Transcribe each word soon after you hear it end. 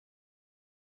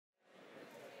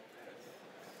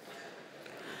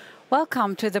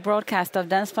Welcome to the broadcast of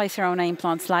Dentsply Sirona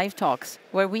Implants Live Talks,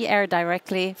 where we air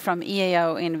directly from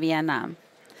EAO in Vienna.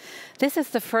 This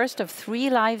is the first of 3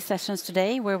 live sessions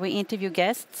today where we interview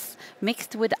guests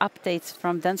mixed with updates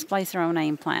from Dentsply Sirona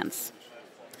Implants.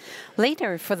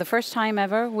 Later, for the first time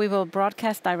ever, we will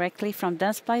broadcast directly from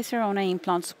Dentsply Sirona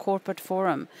Implants Corporate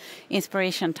Forum,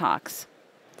 Inspiration Talks.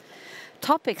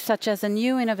 Topics such as a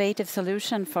new innovative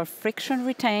solution for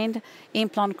friction-retained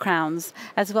implant crowns,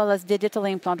 as well as digital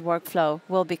implant workflow,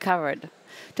 will be covered.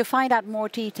 To find out more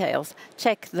details,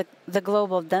 check the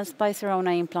global Dentsply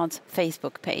Sirona Implants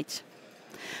Facebook page.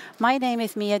 My name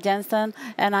is Mia Jensen,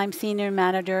 and I'm Senior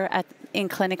Manager in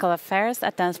Clinical Affairs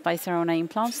at Dentsply Sirona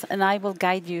Implants, and I will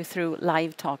guide you through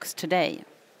live talks today.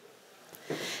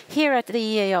 Here at the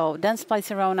EAO, Dentsply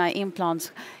Sirona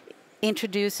Implants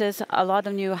introduces a lot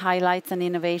of new highlights and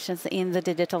innovations in the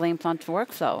digital implant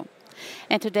workflow.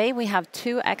 And today we have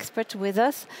 2 experts with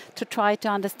us to try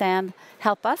to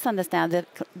help us understand the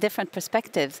different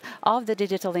perspectives of the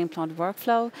digital implant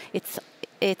workflow,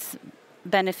 its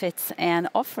benefits and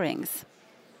offerings.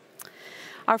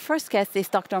 Our first guest is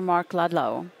Dr. Mark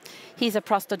Ludlow. He's a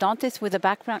prosthodontist with a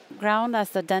background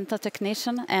as a dental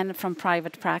technician and from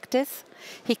private practice.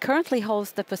 He currently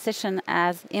holds the position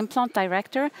as implant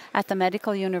director at the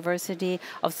Medical University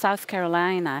of South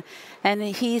Carolina, and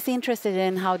he's interested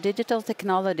in how digital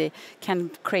technology can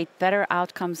create better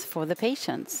outcomes for the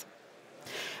patients.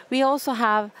 We also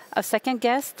have a second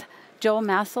guest, Joe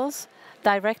Massels,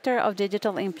 Director of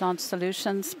Digital Implant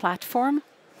Solutions Platform,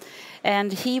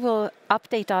 and he will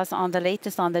update us on the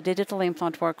latest on the digital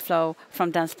implant workflow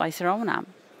from Dentsply Sirona.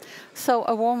 So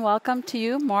a warm welcome to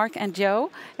you, Mark and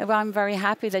Joe. I'm very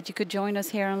happy that you could join us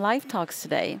here on Live Talks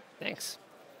today. Thanks.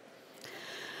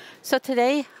 So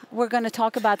today we're going to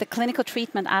talk about the clinical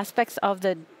treatment aspects of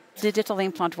the digital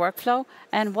implant workflow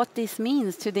and what this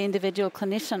means to the individual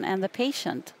clinician and the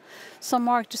patient. So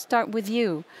Mark, to start with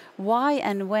you, why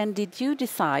and when did you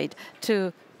decide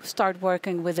to start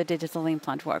working with a digital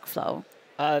implant workflow?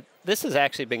 This has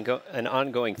actually been an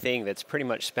ongoing thing that's pretty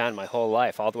much spanned my whole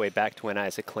life, all the way back to when I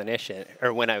was a clinician,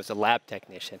 or when I was a lab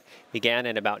technician. Began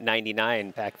in about '99,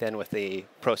 back then with the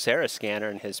Procera scanner,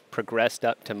 and has progressed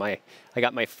up to I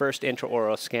got my first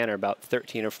intraoral scanner about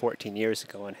 13 or 14 years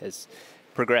ago, and has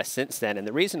progressed since then. And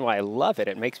the reason why I love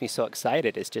it makes me so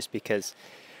excited, is just because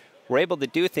we're able to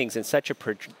do things in such a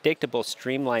predictable,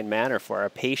 streamlined manner for our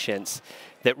patients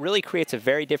that really creates a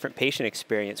very different patient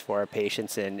experience for our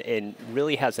patients, and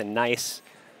really has a nice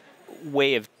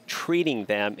way of treating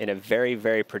them in a very,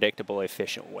 very predictable,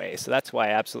 efficient way. So that's why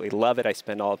I absolutely love it. I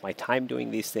spend all of my time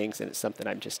doing these things, and it's something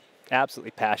I'm just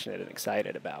absolutely passionate and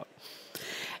excited about.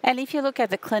 And if you look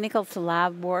at the clinical to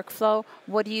lab workflow,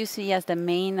 what do you see as the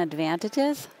main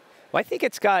advantages? Well, I think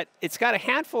it's got a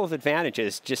handful of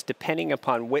advantages, just depending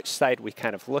upon which side we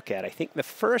kind of look at. I think the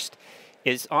first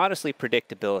is honestly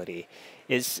predictability.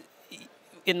 Is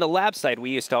in the lab side, we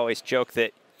used to always joke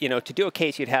that, to do a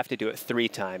case, you'd have to do it 3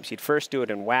 times. You'd first do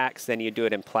it in wax, then you'd do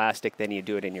it in plastic, then you'd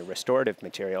do it in your restorative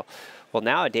material. Well,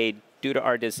 nowadays, due to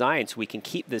our designs, we can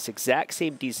keep this exact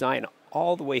same design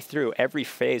all the way through every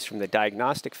phase, from the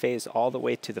diagnostic phase all the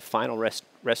way to the final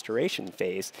restoration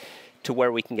phase, to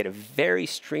where we can get a very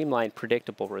streamlined,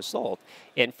 predictable result.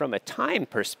 And from a time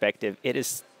perspective, it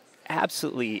is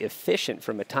absolutely efficient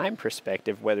from a time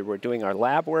perspective, whether we're doing our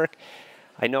lab work.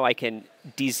 I know I can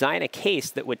design a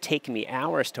case that would take me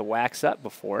hours to wax up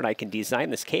before, and I can design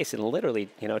this case in literally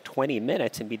 20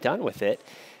 minutes and be done with it.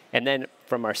 And then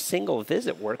from our single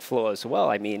visit workflow as well,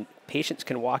 I mean, patients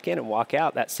can walk in and walk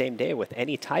out that same day with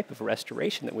any type of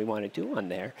restoration that we want to do on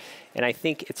there. And I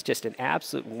think it's just an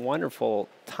absolute wonderful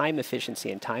time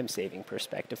efficiency and time saving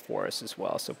perspective for us as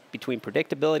well. So between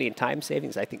predictability and time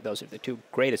savings, I think those are the 2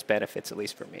 greatest benefits, at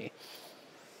least for me.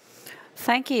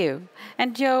 Thank you.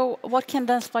 And Joe, what can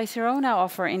Dentsply Sirona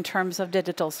offer in terms of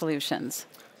digital solutions?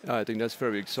 I think that's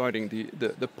very exciting.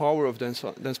 The power of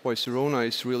Dentsply Sirona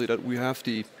is really that we have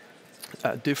the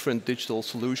different digital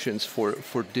solutions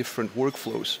for different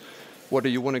workflows. Whether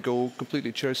you want to go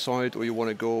completely chairside or you want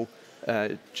to go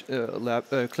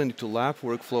clinic to lab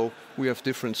workflow, we have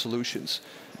different solutions.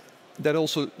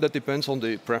 That depends on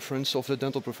the preference of the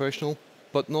dental professional.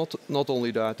 But not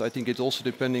only that, I think it's also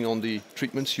depending on the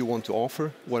treatments you want to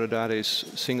offer, whether that is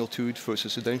single tooth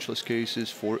versus edentulous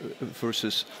cases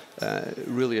versus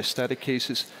really aesthetic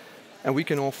cases. And we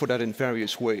can offer that in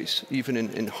various ways, even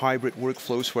in hybrid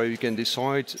workflows where you can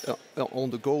decide on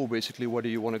the go, basically, whether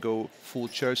you want to go full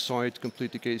chairside,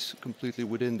 complete the case completely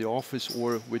within the office,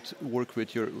 or work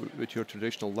with your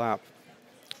traditional lab.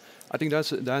 I think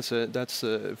that's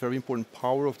a very important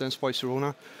power of Dentsply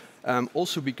Sirona.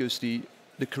 Also because the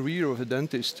the career of a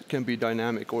dentist can be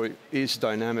dynamic, or is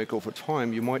dynamic over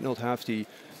time. You might not have the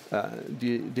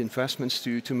investments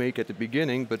to make at the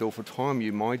beginning, but over time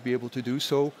you might be able to do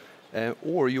so,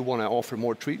 or you want to offer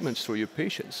more treatments for your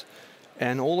patients.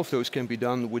 And all of those can be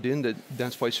done within the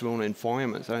Dentsply Sirona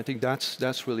environment. And I think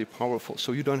that's really powerful.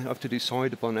 So you don't have to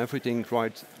decide upon everything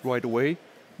right away,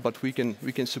 but we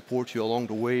can support you along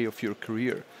the way of your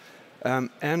career.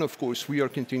 And of course, we are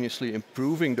continuously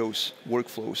improving those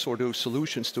workflows or those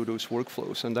solutions to those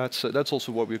workflows. And that's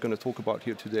also what we're going to talk about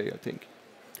here today, I think.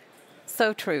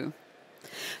 So true.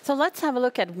 So let's have a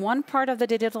look at one part of the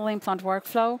digital implant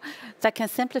workflow that can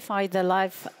simplify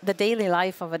the daily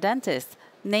life of a dentist,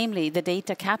 namely the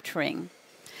data capturing.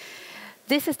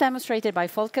 This is demonstrated by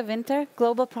Volker Winter,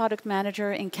 Global Product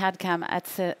Manager in CAD/CAM at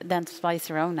Dentsply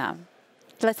Sirona.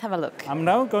 Let's have a look. I'm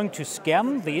now going to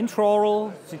scan the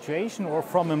intraoral situation or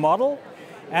from a model,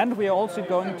 and we are also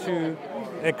going to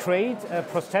create a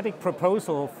prosthetic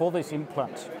proposal for this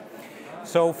implant.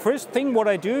 So first thing what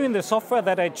I do in the software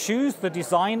that I choose the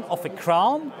design of a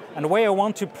crown and where I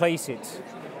want to place it.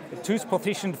 I choose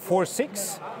position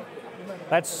 4-6.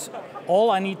 That's all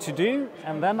I need to do,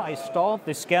 and then I start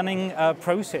the scanning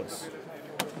process.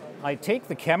 I take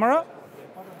the camera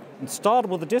and start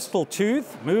with the distal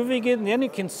tooth, moving it, and then you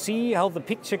can see how the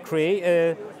picture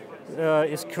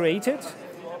is created.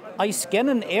 I scan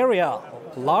an area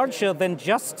larger than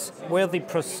just where the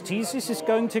prosthesis is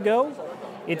going to go.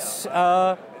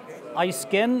 I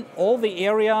scan all the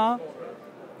area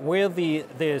where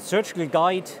the surgical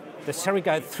guide, the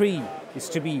Serigide 3, is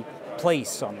to be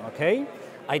placed on, okay?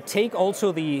 I take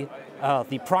also the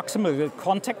proximal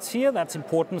contacts here, that's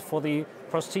important for the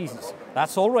prosthesis.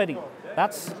 That's all ready.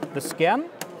 That's the scan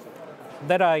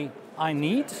that I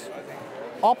need.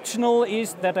 Optional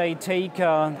is that I take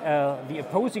the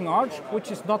opposing arch, which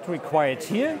is not required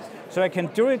here, so I can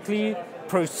directly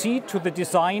proceed to the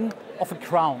design of a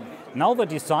crown. Now the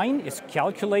design is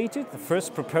calculated, the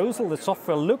first proposal, the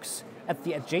software looks at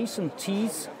the adjacent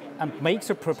teeth and makes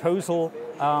a proposal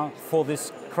for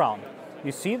this crown.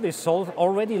 You see, this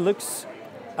already looks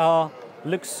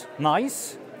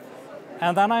nice.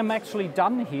 And then I'm actually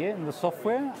done here in the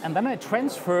software, and then I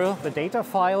transfer the data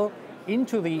file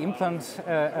into the implant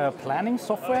planning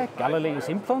software, Galileo's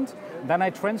implant. Then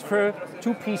I transfer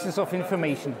 2 pieces of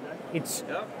information. It's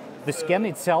the scan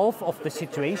itself of the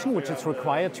situation, which is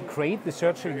required to create the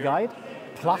surgical guide,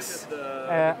 plus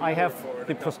I have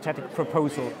the prosthetic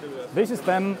proposal. This is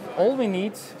then all we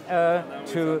need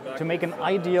to make an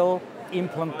ideal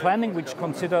implant planning, which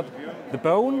considered the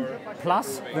bone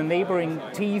plus the neighboring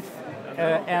teeth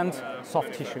and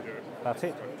soft tissue. That's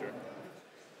it.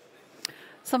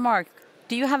 So Mark,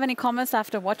 do you have any comments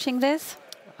after watching this?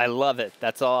 I love it.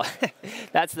 That's all.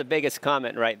 That's the biggest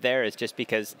comment right there, is just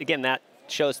because, again, that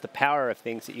shows the power of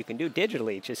things that you can do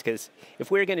digitally. Just because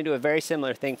if we were going to do a very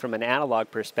similar thing from an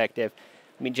analog perspective,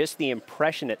 I mean, just the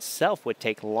impression itself would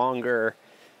take longer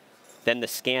than the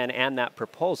scan and that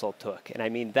proposal took. And I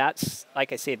mean, that's,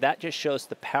 like I say, that just shows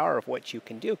the power of what you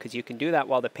can do, because you can do that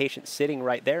while the patient's sitting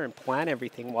right there and plan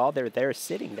everything while they're there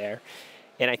sitting there.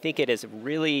 And I think it is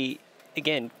really,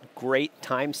 again, great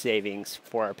time savings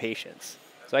for our patients.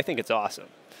 So I think it's awesome.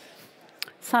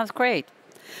 Sounds great.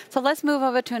 So let's move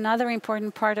over to another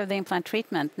important part of the implant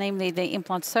treatment, namely the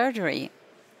implant surgery.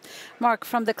 Mark,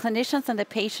 from the clinicians and the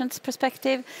patient's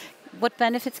perspective, what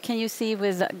benefits can you see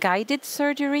with guided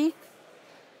surgery?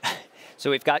 So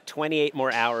we've got 28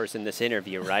 more hours in this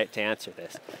interview, right, to answer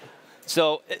this.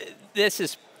 So this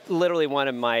is literally one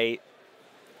of my,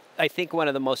 I think one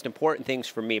of the most important things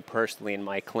for me personally in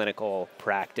my clinical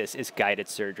practice is guided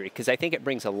surgery, because I think it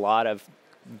brings a lot of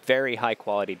very high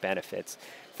quality benefits.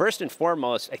 First and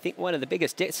foremost, I think one of the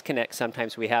biggest disconnects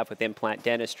sometimes we have with implant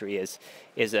dentistry is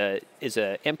a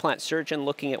implant surgeon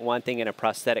looking at one thing and a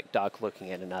prosthetic doc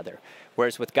looking at another.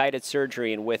 Whereas with guided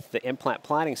surgery and with the implant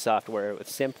planning software, with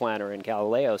Simplan or in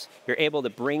Galileo's, you're able to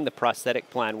bring the prosthetic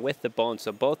plan with the bone,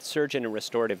 so both surgeon and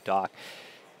restorative doc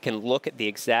can look at the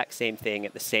exact same thing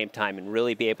at the same time and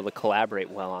really be able to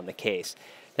collaborate well on the case.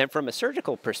 Then from a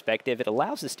surgical perspective, it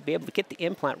allows us to be able to get the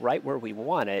implant right where we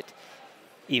want it,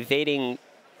 evading,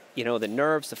 you know, the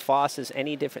nerves, the fossas,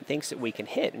 any different things that we can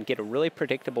hit, and get a really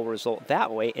predictable result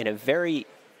that way in a very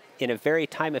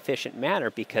time-efficient manner,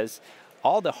 because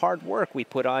all the hard work we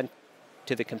put on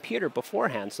to the computer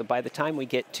beforehand. So by the time we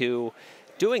get to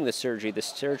doing the surgery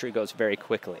goes very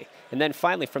quickly. And then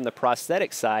finally, from the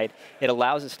prosthetic side, it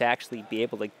allows us to actually be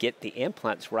able to get the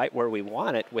implants right where we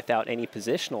want it without any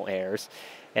positional errors.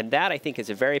 And that, I think, is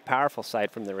a very powerful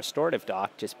side from the restorative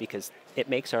doc, just because it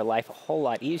makes our life a whole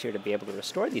lot easier to be able to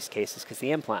restore these cases because the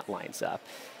implant lines up.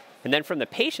 And then from the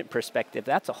patient perspective,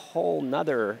 that's a whole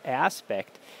nother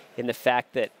aspect in the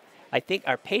fact that I think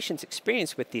our patients'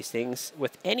 experience with these things,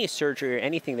 with any surgery or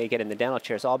anything they get in the dental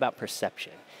chair, is all about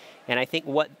perception. And I think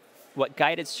what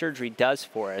guided surgery does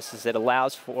for us is it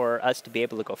allows for us to be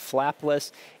able to go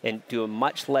flapless and do a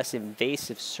much less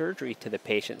invasive surgery to the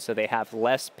patient so they have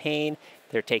less pain,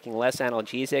 they're taking less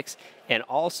analgesics, and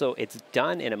also it's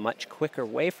done in a much quicker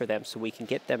way for them so we can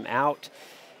get them out,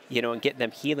 you know, and get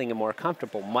them healing and more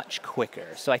comfortable much quicker.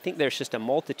 So I think there's just a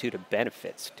multitude of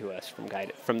benefits to us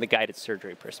from the guided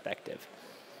surgery perspective.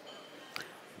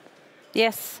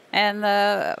 Yes, and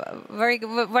very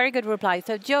good reply.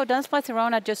 So Joe, Dentsply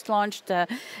Sirona just launched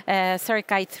CEREC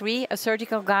Guide 3, a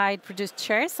surgical guide produced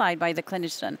chairside by the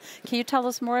clinician. Can you tell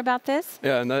us more about this?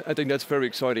 Yeah, and I think that's very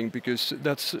exciting because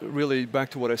that's really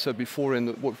back to what I said before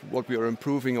and what we are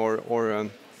improving our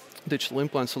digital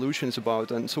implant solutions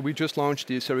about. And so we just launched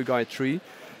the CEREC Guide 3,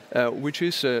 which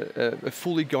is a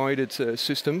fully guided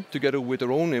system together with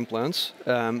our own implants.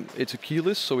 It's a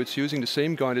keyless, so it's using the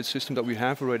same guided system that we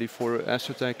have already for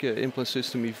Astrotech implant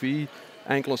system EV,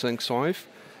 Ankylos and Xive.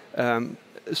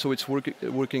 So it's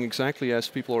working exactly as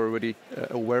people are already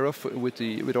aware of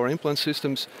with our implant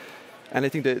systems. And I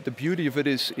think the beauty of it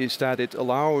is that it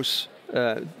allows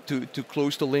to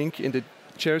close the link in the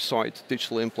chairside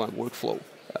digital implant workflow.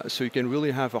 So you can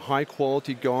really have a high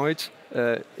quality guide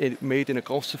made in a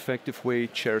cost-effective way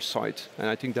chairside. And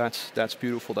I think that's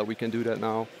beautiful that we can do that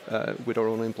now with our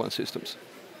own implant systems.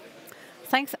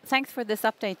 Thanks for this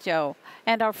update, Joe.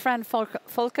 And our friend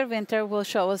Volker Winter will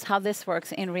show us how this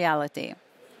works in reality.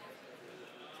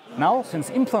 Now, since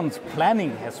implant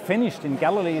planning has finished in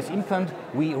Galileo's implant,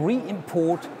 we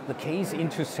re-import the case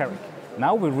into CEREC.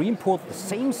 Now we re-import the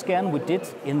same scan we did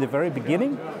in the very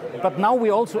beginning, but now we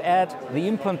also add the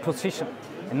implant position.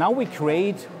 And now we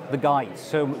create the guide,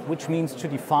 which means to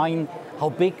define how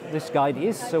big this guide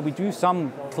is. So we do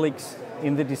some clicks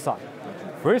in the design.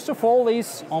 First of all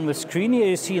is on the screen here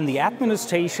you see in the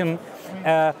administration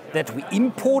that we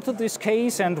imported this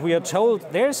case and we are told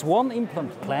there's one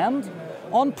implant planned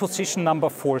on position number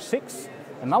 46.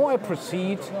 And now I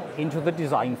proceed into the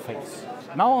design phase.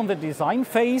 Now on the design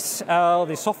phase,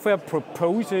 the software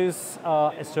proposes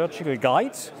a surgical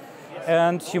guide,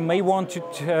 and you may want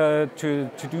to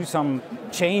do some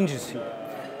changes here.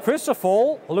 First of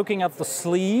all, looking at the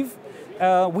sleeve,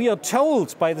 we are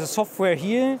told by the software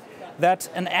here that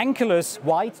an ankylous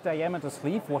wide diameter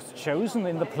sleeve was chosen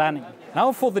in the planning.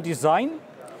 Now for the design,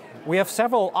 we have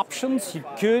several options. You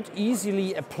could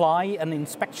easily apply an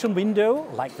inspection window,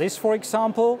 like this for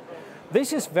example.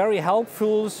 This is very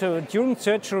helpful, so during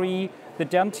surgery the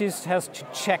dentist has to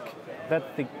check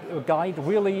that the guide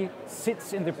really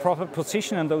sits in the proper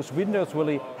position and those windows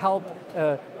really help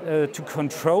to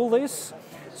control this.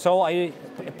 So I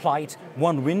applied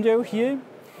one window here.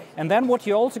 And then what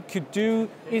you also could do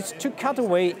is to cut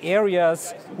away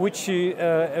areas which you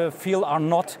feel are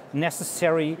not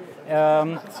necessary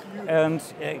and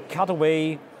cut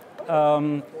away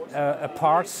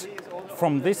parts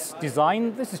from this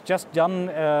design. This is just done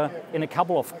in a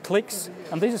couple of clicks,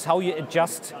 and this is how you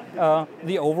adjust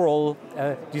the overall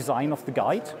design of the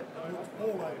guide.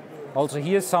 Also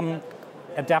here's some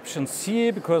adaptations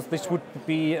here, because this would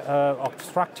be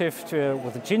obstructive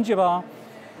with the gingiva.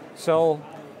 So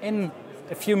in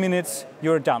a few minutes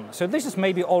you're done. So this is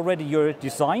maybe already your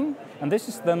design, and this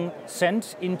is then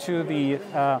sent into the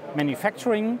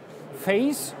manufacturing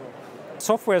phase.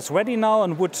 Software is ready now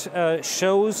and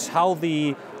shows how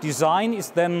the design is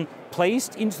then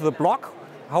placed into the block,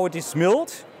 how it is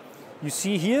milled. You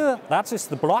see here, that is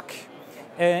the block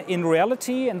in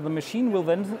reality, and the machine will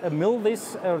then mill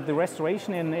this, the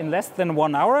restoration in less than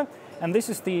 1 hour. And this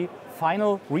is the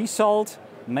final result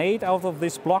made out of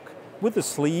this block with the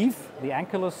sleeve, the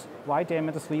ankylous wide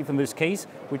diameter sleeve in this case,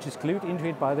 which is glued into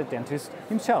it by the dentist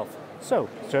himself. So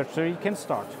surgery can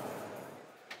start.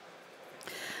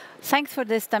 Thanks for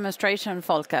this demonstration,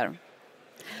 Volker.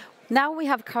 Now we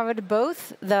have covered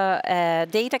both the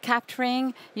data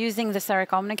capturing using the CEREC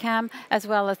Omnicam as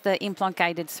well as the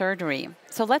implant-guided surgery.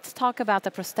 So let's talk about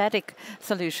the prosthetic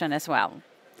solution as well.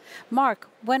 Mark,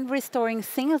 when restoring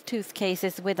single-tooth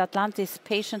cases with Atlantis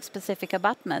patient-specific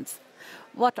abutments,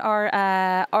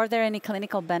 are there any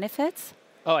clinical benefits?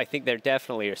 Oh, I think there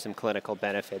definitely are some clinical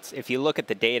benefits. If you look at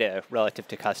the data relative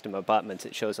to custom abutments,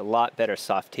 it shows a lot better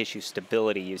soft tissue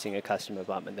stability using a custom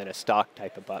abutment than a stock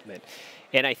type abutment.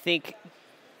 And I think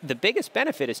the biggest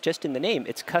benefit is just in the name.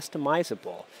 It's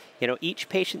customizable. You know, each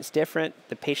patient's different,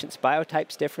 the patient's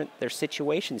biotype's different, their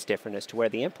situation's different as to where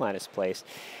the implant is placed.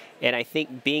 And I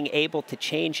think being able to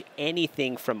change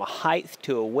anything from a height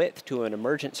to a width to an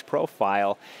emergence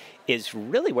profile is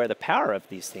really where the power of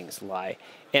these things lie.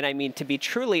 And I mean, to be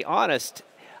truly honest,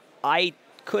 I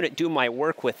couldn't do my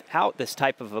work without this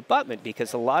type of abutment,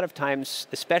 because a lot of times,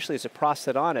 especially as a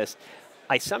prosthodontist,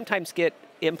 I sometimes get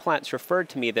implants referred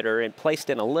to me that are placed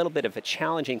in a little bit of a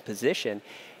challenging position,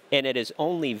 and it is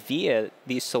only via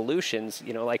these solutions,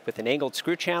 you know, like with an angled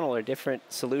screw channel or different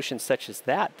solutions such as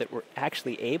that, that we're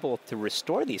actually able to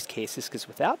restore these cases, because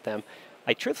without them,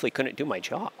 I truthfully couldn't do my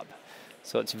job.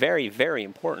 So it's very, very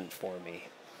important for me.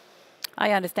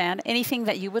 I understand. Anything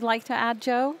that you would like to add,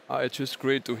 Joe? It's just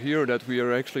great to hear that we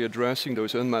are actually addressing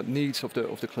those unmet needs of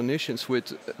the clinicians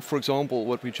with, for example,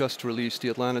 what we just released, the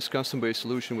Atlantis custom-based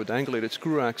solution with angulated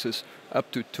screw axis up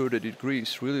to 30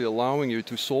 degrees, really allowing you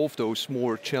to solve those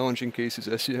more challenging cases,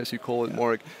 as you call it,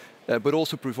 Mark, but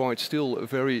also provide still a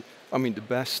very, I mean, the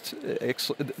best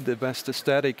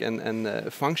aesthetic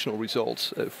and functional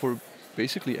results for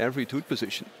basically every tooth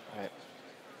position.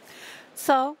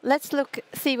 So let's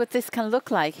see what this can look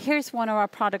like. Here's one of our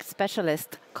product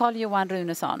specialists, Carl-Johan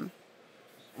Runesson.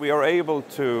 We are able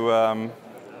to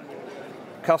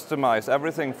customize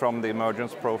everything from the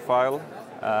emergence profile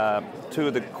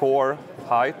to the core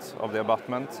height of the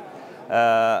abutment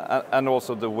and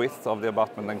also the width of the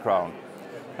abutment and crown,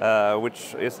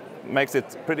 which makes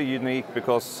it pretty unique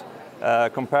because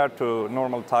compared to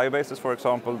normal tie bases, for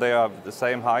example, they have the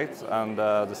same height and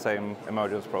the same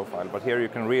emergence profile. But here you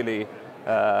can really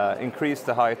increase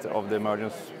the height of the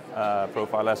emergence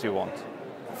profile as you want.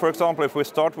 For example, if we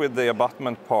start with the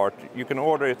abutment part, you can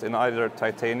order it in either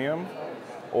titanium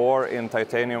or in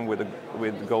titanium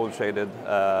with gold shaded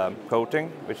coating,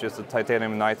 which is a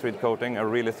titanium nitride coating, a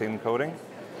really thin coating,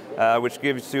 which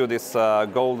gives you this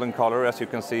golden color, as you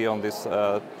can see on this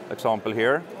example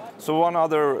here. So one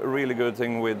other really good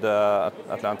thing with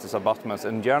Atlantis abutments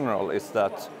in general is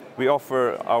that we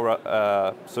offer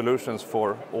our solutions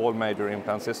for all major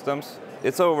implant systems.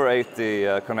 It's over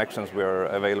 80 connections we're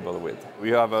available with. We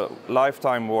have a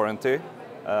lifetime warranty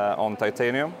on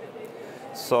titanium.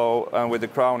 So, and with the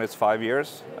crown it's 5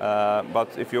 years, but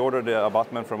if you order the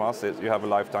abutment from us, you have a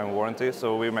lifetime warranty.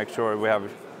 So we make sure we have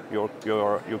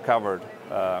you covered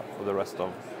for the rest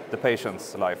of the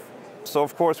patient's life. So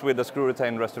of course, with the screw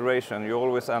retained restoration, you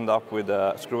always end up with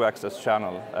a screw access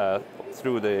channel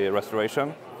through the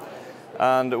restoration.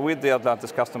 And with the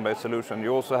Atlantis custom-based solution,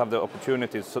 you also have the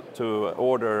opportunity to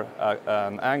order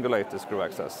an angulated screw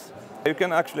access. You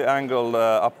can actually angle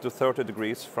up to 30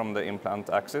 degrees from the implant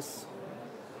axis.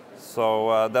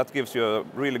 So that gives you a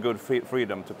really good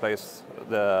freedom to place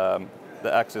the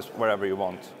axis wherever you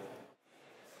want.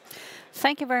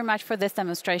 Thank you very much for this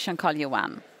demonstration,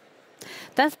 Carl-Johan.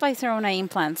 Dentsply Sirona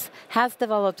Implants has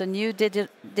developed a new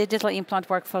digital implant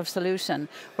workflow solution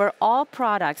where all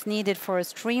products needed for a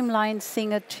streamlined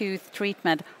single tooth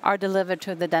treatment are delivered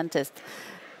to the dentist,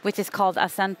 which is called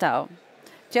Acento.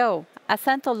 Joe,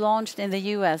 Acento launched in the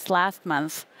US last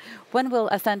month. When will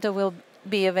Acento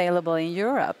be available in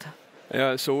Europe?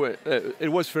 Yeah, so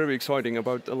it was very exciting.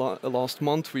 About last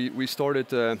month, we started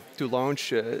to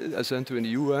launch Acento in the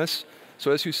US. So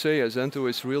as you say, Acento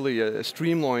is really a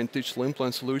streamlined digital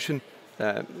implant solution,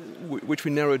 which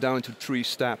we narrowed down to 3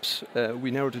 steps.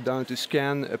 We narrowed it down to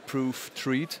scan, approve,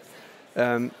 treat.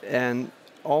 And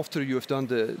after you have done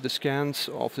the scans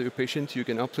of your patient, you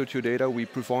can upload your data. We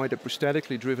provide a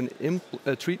prosthetically driven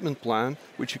treatment plan,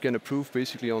 which you can approve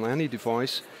basically on any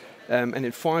device. And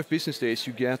in 5 business days,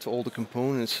 you get all the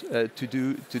components to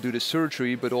do the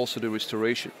surgery, but also the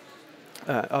restoration,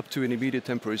 up to an immediate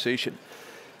temporization.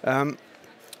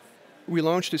 We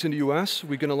launched this in the US.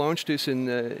 We're going to launch this in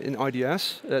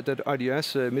IDS,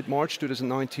 mid-March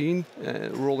 2019,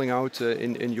 rolling out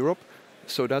in Europe.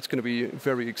 So that's going to be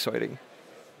very exciting.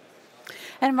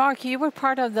 And Mark, you were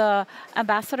part of the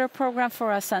ambassador program for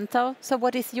Acento. So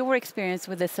what is your experience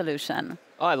with this solution?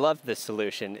 Oh, I love this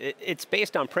solution. It's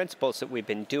based on principles that we've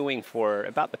been doing for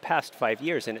about the past 5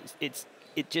 years, and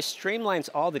it just streamlines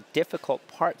all the difficult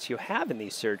parts you have in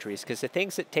these surgeries, because the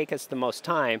things that take us the most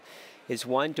time is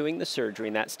one, doing the surgery,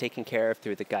 and that's taken care of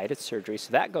through the guided surgery,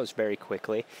 so that goes very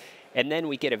quickly. And then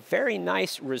we get a very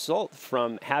nice result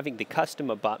from having the custom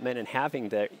abutment and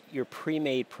having your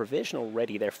pre-made provisional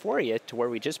ready there for you, to where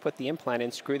we just put the implant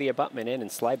in, screw the abutment in, and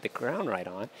slide the crown right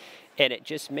on. And it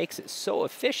just makes it so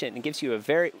efficient and gives you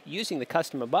using the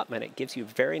custom abutment, it gives you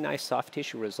very nice soft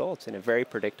tissue results in a very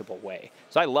predictable way.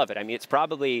 So I love it. I mean, it's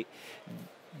probably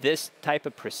this type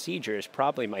of procedure is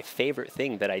probably my favorite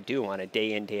thing that I do on a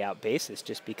day in, day out basis,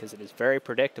 just because it is very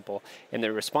predictable, and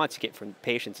the response you get from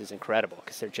patients is incredible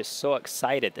because they're just so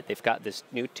excited that they've got this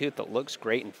new tooth that looks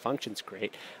great and functions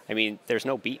great. I mean, there's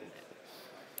no beating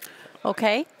it.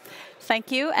 Okay,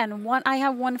 thank you. And I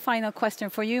have one final question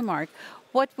for you, Mark.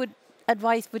 What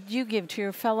advice would you give to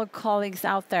your fellow colleagues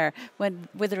out there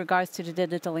with regards to the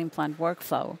digital implant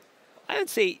workflow? I would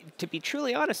say, to be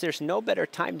truly honest, there's no better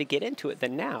time to get into it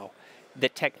than now. The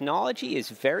technology is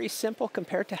very simple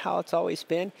compared to how it's always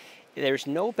been. There's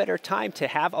no better time to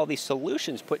have all these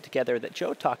solutions put together that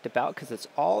Joe talked about because it's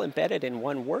all embedded in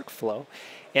one workflow.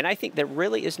 And I think there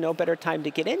really is no better time to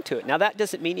get into it. Now, that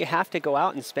doesn't mean you have to go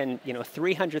out and spend,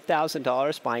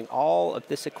 $300,000 buying all of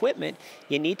this equipment.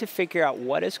 You need to figure out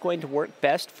what is going to work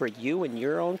best for you in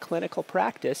your own clinical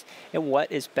practice and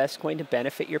what is best going to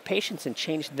benefit your patients and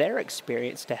change their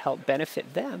experience to help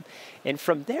benefit them. And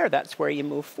from there, that's where you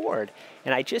move forward.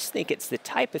 And I just think it's the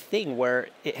type of thing where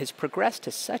it has progressed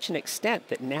to such an extent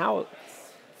that now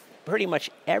pretty much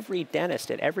every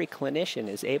dentist and every clinician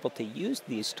is able to use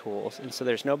these tools, and so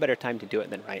there's no better time to do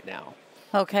it than right now.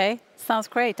 Okay, sounds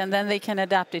great. And then they can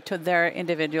adapt it to their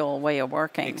individual way of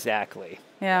working. Exactly.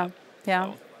 Yeah.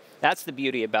 So that's the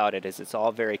beauty about it, is it's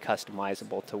all very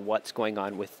customizable to what's going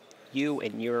on with you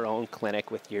in your own clinic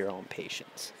with your own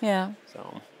patients. Yeah.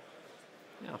 So,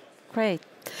 yeah. Great.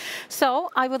 So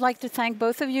I would like to thank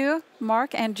both of you,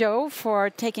 Mark and Joe, for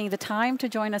taking the time to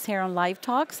join us here on Live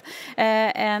Talks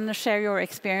and share your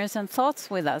experience and thoughts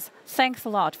with us. Thanks a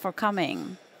lot for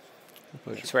coming.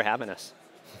 Thanks for having us.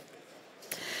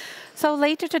 So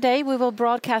later today, we will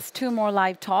broadcast 2 more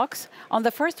live talks. On the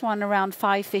first one, around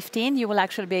 5:15, you will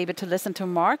actually be able to listen to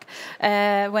Mark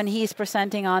when he is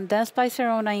presenting on Dentsply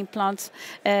Sirona implants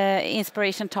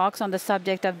inspiration talks on the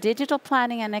subject of digital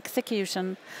planning and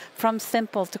execution from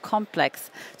simple to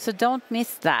complex. So don't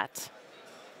miss that.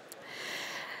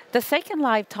 The second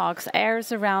live talks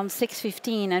airs around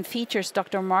 6:15 and features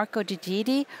Dr. Marco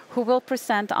Gigidi, who will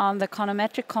present on the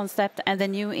econometric concept and the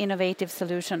new innovative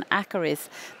solution Acuris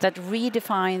that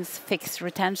redefines fixed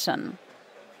retention.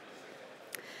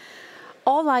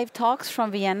 All live talks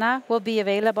from Vienna will be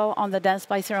available on the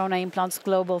Dentsply Sirona Implants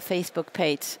Global Facebook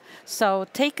page. So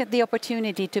take the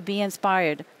opportunity to be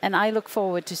inspired, and I look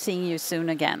forward to seeing you soon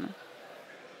again.